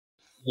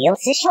Heel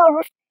to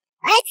shoulder.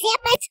 That's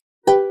it.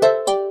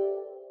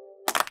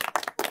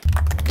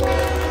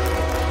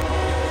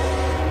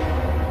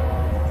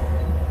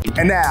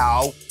 And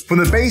now,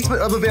 from the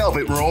basement of the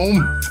Velvet Room,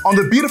 on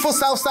the beautiful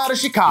south side of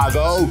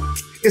Chicago,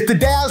 it's the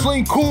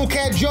Dazzling Cool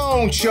Cat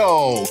Jones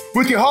Show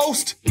with your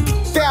host,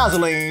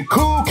 Dazzling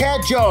Cool Cat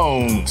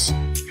Jones.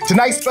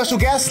 Tonight's special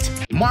guest,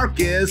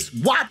 Marcus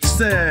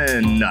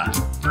Watson.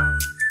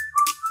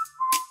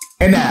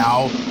 And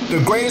now,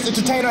 the greatest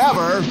entertainer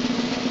ever,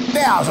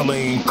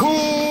 Dazzling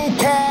Cool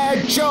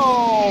Cat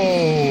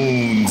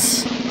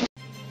Jones.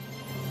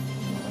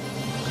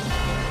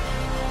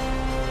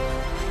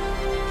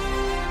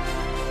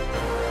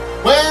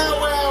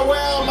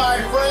 Well,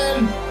 my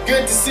friend,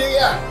 good to see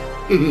ya.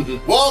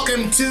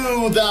 Welcome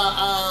to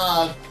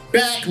the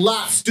back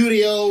lot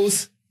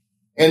studios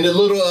in the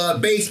little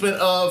basement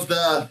of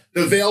the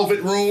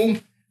Velvet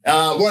Room.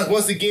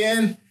 Once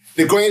again,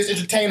 the greatest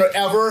entertainer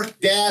ever,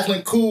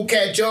 Dazzling Cool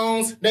Cat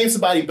Jones. Name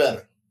somebody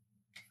better.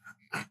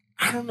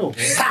 I don't know.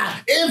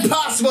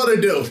 Impossible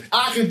to do.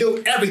 I can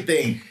do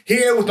everything.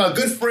 Here with my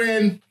good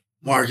friend,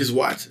 Marcus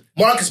Watson.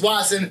 Marcus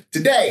Watson.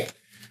 Today,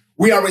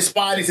 we are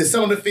responding to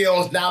some of the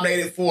films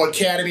nominated for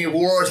Academy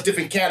Awards,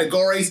 different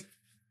categories.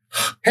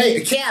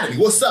 Hey, Academy,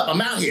 what's up?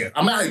 I'm out here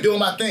doing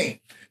my thing.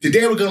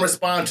 Today, we're going to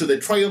respond to the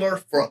trailer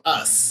for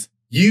Us.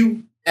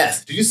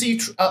 U.S. Did you see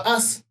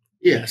Us?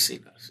 Yeah, I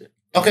seen Us. Yeah.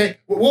 Okay.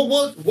 What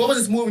was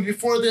this movie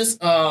before this?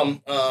 Get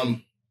Out.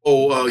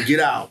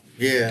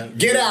 Yeah.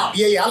 Get Out.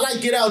 Yeah. I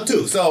like Get Out,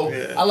 too. So,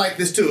 yeah. I like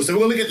this, too. So, we're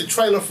going to look at the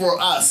trailer for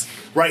Us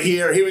right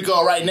here. Here we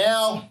go right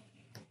now.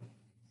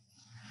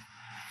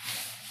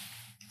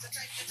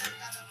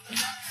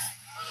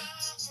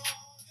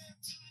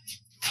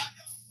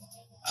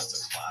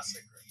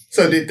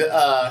 So did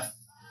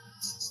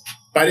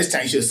by this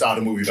time you should have saw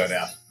the movie by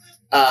now.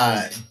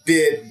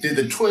 Did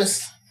the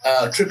twist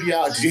trip you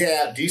out?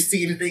 Did you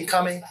see anything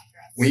coming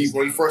when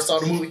you first saw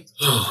the movie?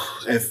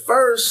 At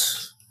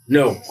first,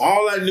 no.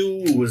 All I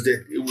knew was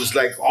that it was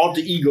like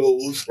alter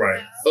egos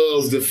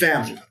of the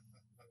family.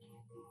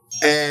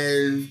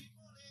 And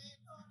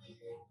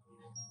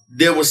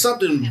there was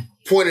something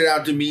pointed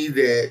out to me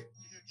that,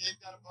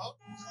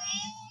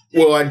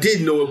 well, I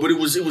did know it, but it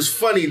was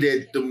funny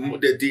that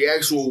the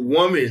actual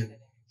woman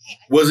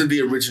wasn't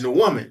the original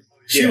woman.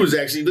 She was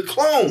actually the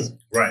clone.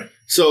 Right.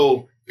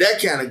 So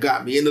that kind of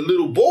got me. And the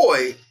little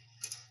boy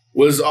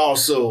was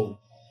also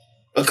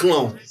a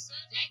clone.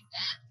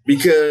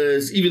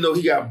 Because even though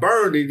he got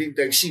burned, they think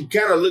that she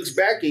kind of looks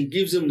back and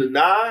gives him the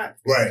nod.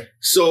 Right.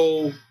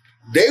 So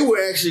they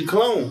were actually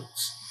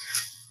clones.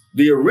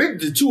 The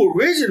two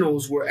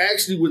originals were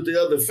actually with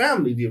the other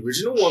family, the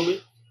original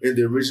woman and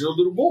the original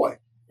little boy.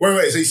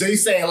 Wait. So you're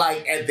saying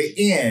like at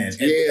the end,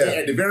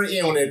 at the very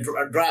end when they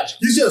drive,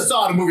 you should have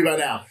saw the movie by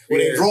now. When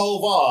they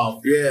drove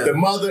off, the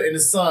mother and the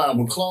son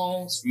were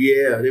clones?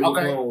 Yeah, they were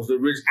clones. The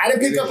I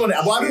didn't pick up on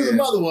that. Well, I knew the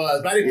mother was,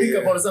 but I didn't pick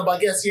up on the son, but I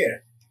guess, We can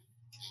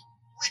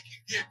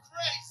get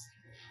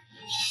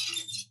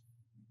crazy.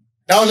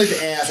 I don't like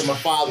to ask, and my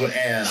father would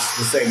ask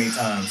the same many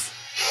times.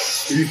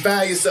 If you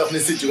found yourself in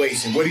this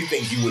situation, what do you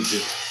think you would do?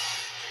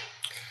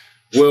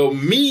 Well,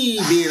 me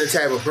being the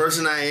type of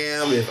person I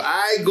am, if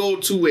I go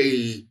to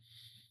a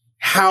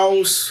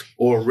house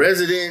or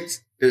residence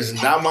that's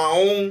not my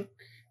own,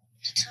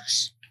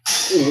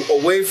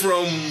 away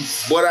from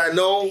what I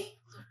know,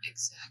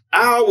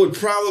 I would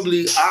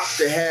probably opt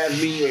to have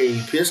me a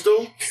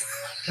pistol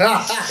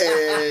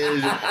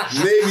and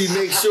maybe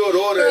make short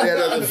order that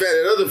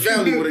other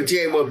family would have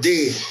came up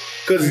dead.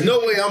 Because there's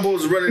no way I'm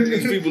supposed to run into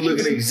these people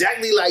looking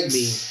exactly like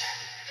me.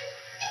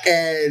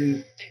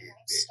 And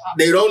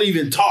they don't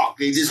even talk.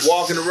 They just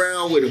walking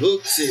around with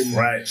hooks and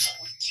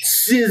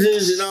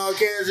scissors and all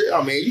kinds of.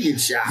 Oh man, you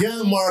get shot.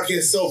 Young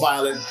Marcus, so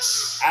violent.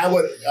 I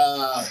would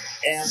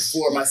ask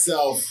for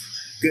myself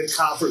good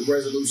conflict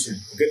resolution,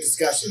 good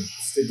discussion.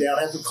 Sit down,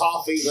 have some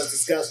coffee. Let's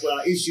discuss what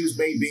our issues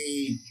may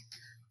be,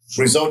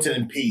 resulting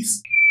in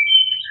peace.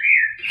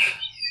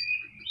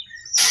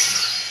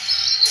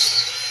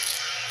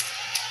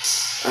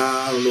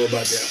 I don't know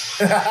about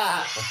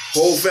that.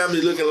 Whole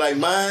family looking like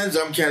mine.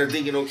 I'm kind of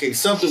thinking, okay,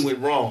 something went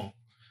wrong.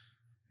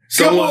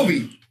 Good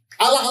movie.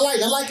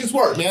 I like his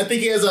work, man. I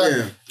think he has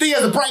a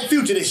bright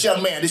future. This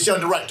young man, this young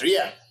director.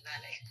 Yeah,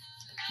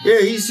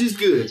 he's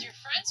good. Your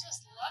friends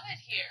must love it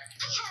here.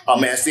 Oh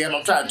man, see,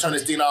 I'm trying to turn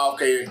this thing off.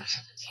 Okay,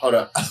 hold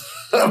up.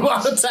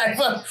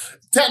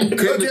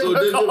 Technical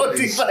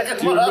difficulties. You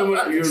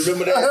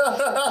remember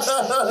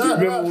that? You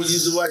remember when you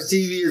used to watch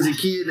TV as a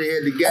kid? They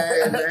had the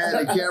guy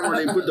behind the camera.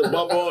 They put the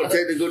bump on.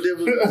 Technical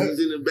difficulties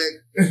in the back,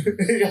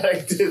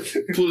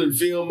 pulling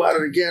film out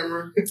of the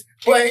camera.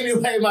 But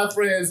anyway, my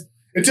friends,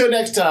 until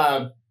next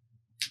time.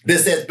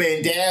 This has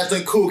been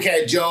Dazzling Cool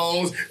Cat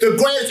Jones, the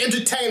greatest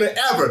entertainer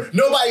ever.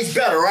 Nobody's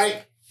better,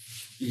 right?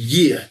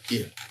 Yeah.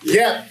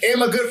 And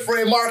my good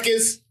friend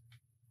Marcus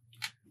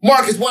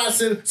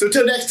Watson. So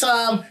till next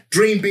time,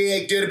 dream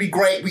big, dare to be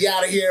great. We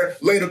out of here.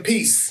 Later,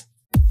 peace.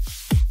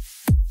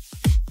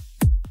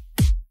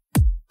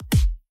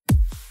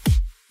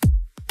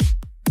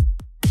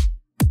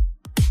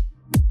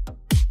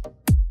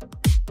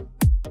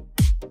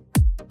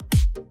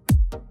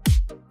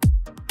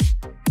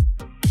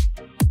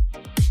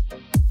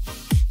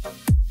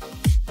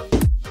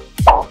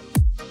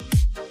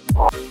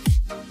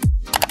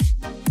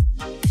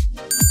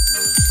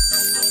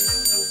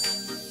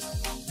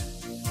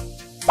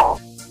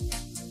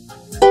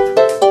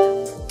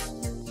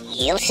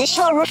 Here's the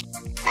sheriff.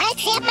 I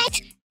damn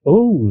it.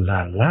 Oh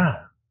la la.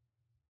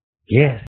 Yes.